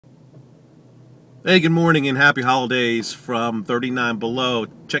Hey, good morning and happy holidays from 39 Below.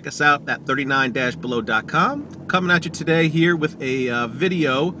 Check us out at 39-below.com. Coming at you today here with a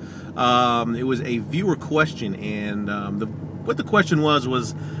video. It was a viewer question, and what the question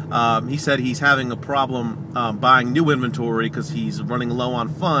was he said he's having a problem buying new inventory because he's running low on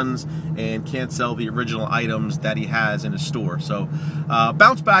funds and can't sell the original items that he has in his store. So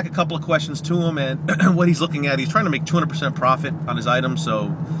bounce back a couple of questions to him, and what he's looking at, he's trying to make 200% profit on his items.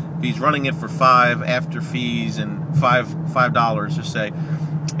 So he's running it for $5 after fees, and $5 just say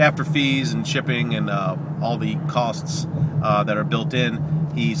after fees and shipping and all the costs that are built in.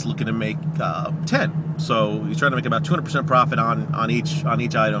 He's looking to make 10. So he's trying to make about 200% profit on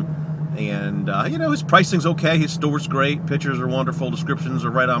each item. And you know, his pricing's okay. His store's great. Pictures are wonderful. Descriptions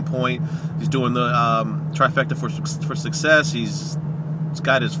are right on point. He's doing the trifecta for success. He's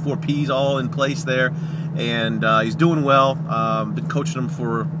got his 4 Ps all in place there, and he's doing well. Been coaching him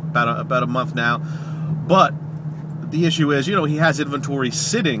for about a month now, but the issue is, you know, he has inventory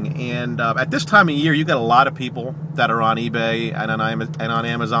sitting, and at this time of year, you got a lot of people that are on eBay and on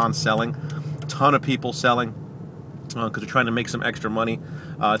Amazon selling. A ton of people selling because they're trying to make some extra money.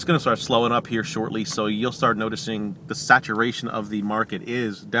 It's going to start slowing up here shortly, so you'll start noticing the saturation of the market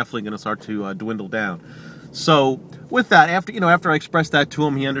is definitely going to start to dwindle down. So with that, after I expressed that to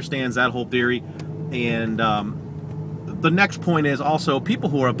him, he understands that whole theory. And the next point is also people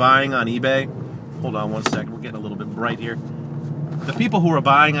who are buying on eBay. Hold on one second, we're getting a little bit bright here. The people who are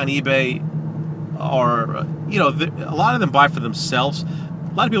buying on eBay are, you know, a lot of them buy for themselves.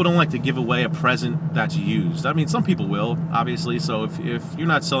 A lot of people don't like to give away a present that's used. I mean, some people will, obviously. So if you're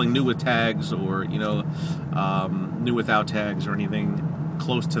not selling new with tags, or, you know, new without tags or anything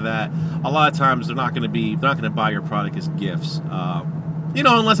close to that, a lot of times they're not going to buy your product as gifts. You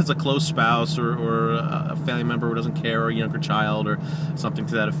know, unless it's a close spouse or a family member who doesn't care, or a younger child or something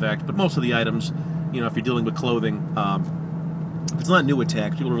to that effect. But most of the items, you know, if you're dealing with clothing, if it's not new with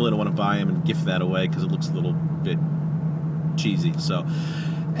tags, people really don't want to buy them and gift that away because it looks a little bit cheesy. So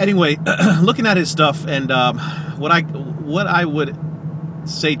anyway, looking at his stuff, and what I would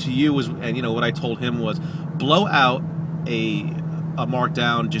say to you was, and you know, what I told him was, blow out a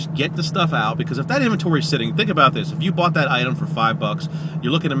markdown. Just get the stuff out, because if that inventory is sitting, think about this: if you bought that item for $5,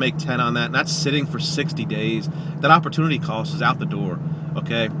 you're looking to make 10 on that, and that's sitting for 60 days. That opportunity cost is out the door.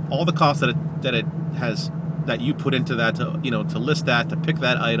 Okay, all the costs that you put into that, to, you know, to list that, to pick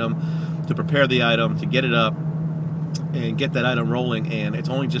that item, to prepare the item, to get it up and get that item rolling, and it's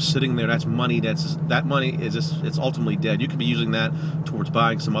only just sitting there. That's money. That money is just, it's ultimately dead. You could be using that towards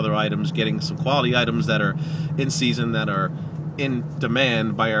buying some other items, getting some quality items that are in season, that are in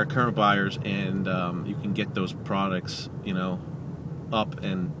demand by our current buyers, and you can get those products, you know, up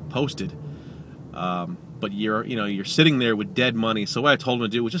and posted. But you're sitting there with dead money. So what I told him to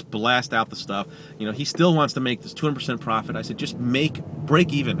do was just blast out the stuff. You know, he still wants to make this 200% profit. I said, just break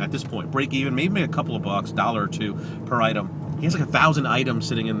even at this point. Break even, maybe make a couple of bucks, $1 or $2 per item. He has like 1,000 items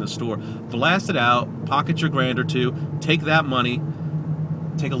sitting in the store. Blast it out, pocket your grand or two, take that money,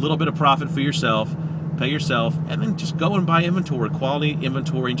 take a little bit of profit for yourself, pay yourself, and then just go and buy inventory, quality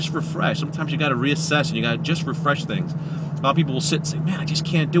inventory, and just refresh. Sometimes you got to reassess, and you got to just refresh things. A lot of people will sit and say, man, I just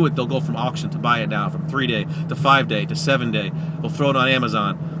can't do it. They'll go from auction to buy it now, from 3-day to 5-day to 7-day. They'll throw it on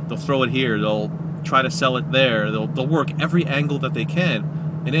Amazon. They'll throw it here. They'll try to sell it there. They'll work every angle that they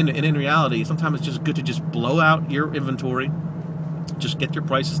can. And in reality, sometimes it's just good to just blow out your inventory, just get your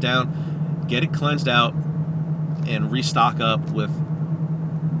prices down, get it cleansed out, and restock up with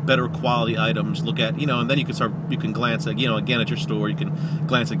better quality items. Look at, you know, and then you can glance at, you know, again at your store. You can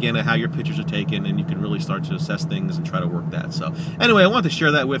glance again at how your pictures are taken, and you can really start to assess things and try to work that. So anyway, I wanted to share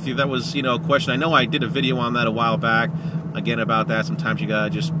that with you. That was, you know, a question. I know I did a video on that a while back, again, about that. Sometimes you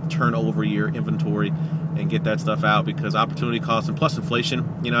gotta just turn over your inventory and get that stuff out, because opportunity costs and plus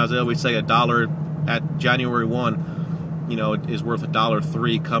inflation, you know, as I always say, $1 at January 1, you know, is worth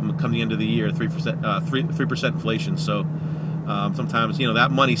 $1.03 come the end of the year. 3% inflation. So sometimes, you know, that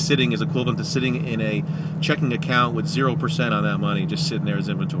money sitting is equivalent to sitting in a checking account with 0% on that money, just sitting there as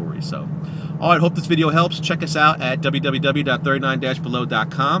inventory. So, all right, hope this video helps. Check us out at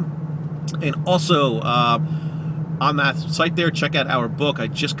www.39-below.com. And also, on that site there, check out our book. I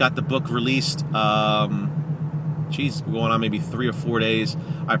just got the book released. Geez, we're going on maybe 3 or 4 days.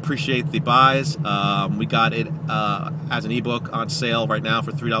 I appreciate the buys. We got it as an ebook on sale right now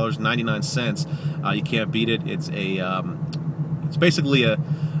for $3.99. You can't beat it. It's basically a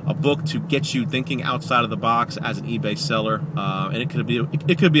book to get you thinking outside of the box as an eBay seller, and it could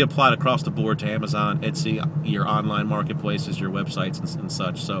be applied across the board to Amazon, Etsy, your online marketplaces, your websites, and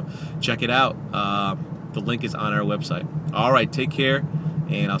such. So check it out. The link is on our website. All right, take care,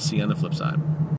 and I'll see you on the flip side.